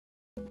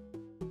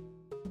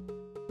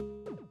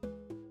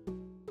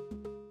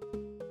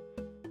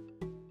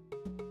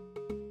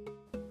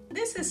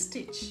This is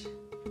Stitch.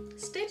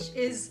 Stitch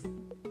is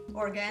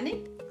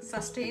organic,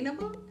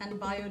 sustainable and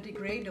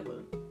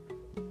biodegradable.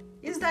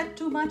 Is that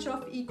too much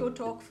of eco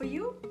talk for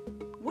you?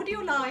 Would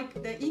you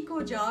like the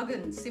eco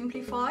jargon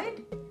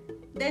simplified?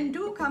 Then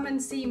do come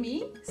and see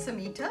me,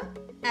 Samita,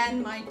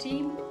 and my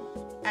team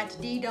at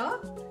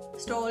Deidaa,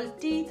 stall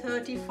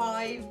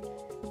T35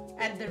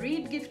 at the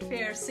Reed Gift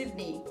Fair,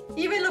 Sydney.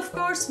 You will of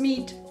course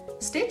meet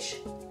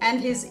Stitch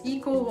and his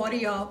eco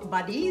warrior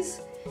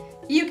buddies.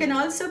 You can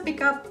also pick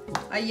up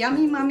a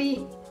yummy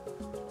mummy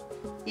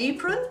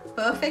apron,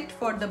 perfect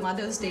for the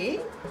Mother's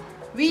Day.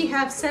 We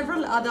have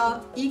several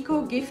other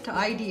eco gift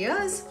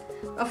ideas.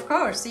 Of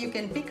course, you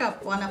can pick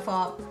up one of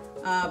our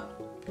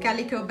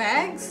calico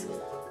bags,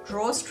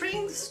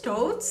 drawstrings,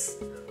 totes,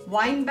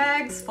 wine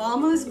bags,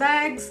 farmer's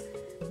bags,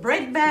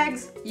 bread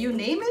bags, you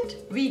name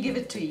it, we give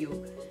it to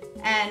you.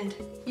 And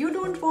you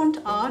don't want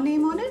our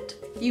name on it,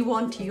 you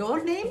want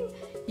your name,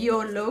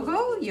 your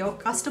logo, your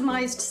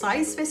customized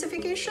size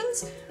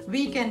specifications,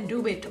 we can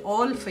do it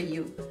all for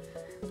you.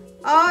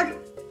 Our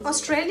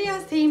Australia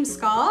themed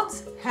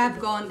scarves have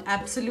gone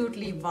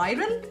absolutely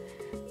viral.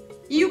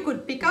 You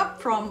could pick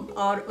up from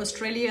our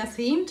Australia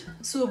themed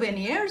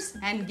souvenirs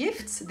and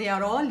gifts. They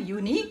are all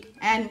unique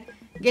and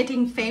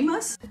getting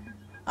famous.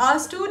 Our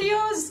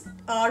studios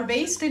are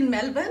based in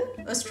Melbourne,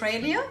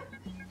 Australia,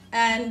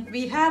 and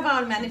we have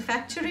our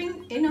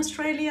manufacturing in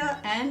Australia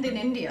and in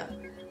India.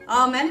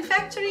 Our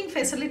manufacturing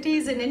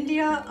facilities in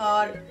India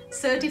are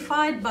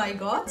certified by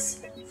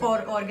GOTS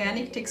for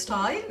organic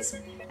textiles,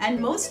 and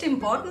most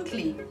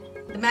importantly,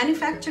 the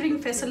manufacturing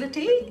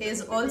facility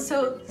is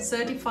also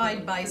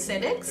certified by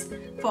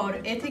SEDEX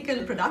for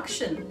ethical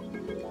production.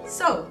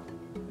 So,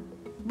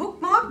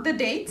 bookmark the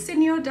dates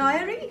in your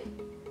diary.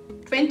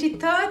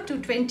 23rd to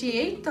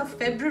 28th of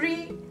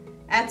February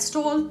at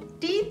stall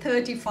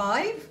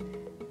T35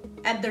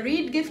 at the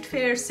Reed Gift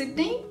Fair,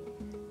 Sydney,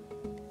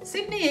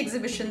 Sydney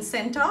Exhibition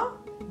Centre,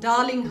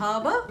 Darling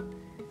Harbour.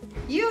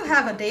 You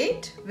have a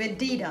date with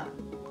Deidaa.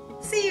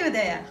 See you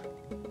there.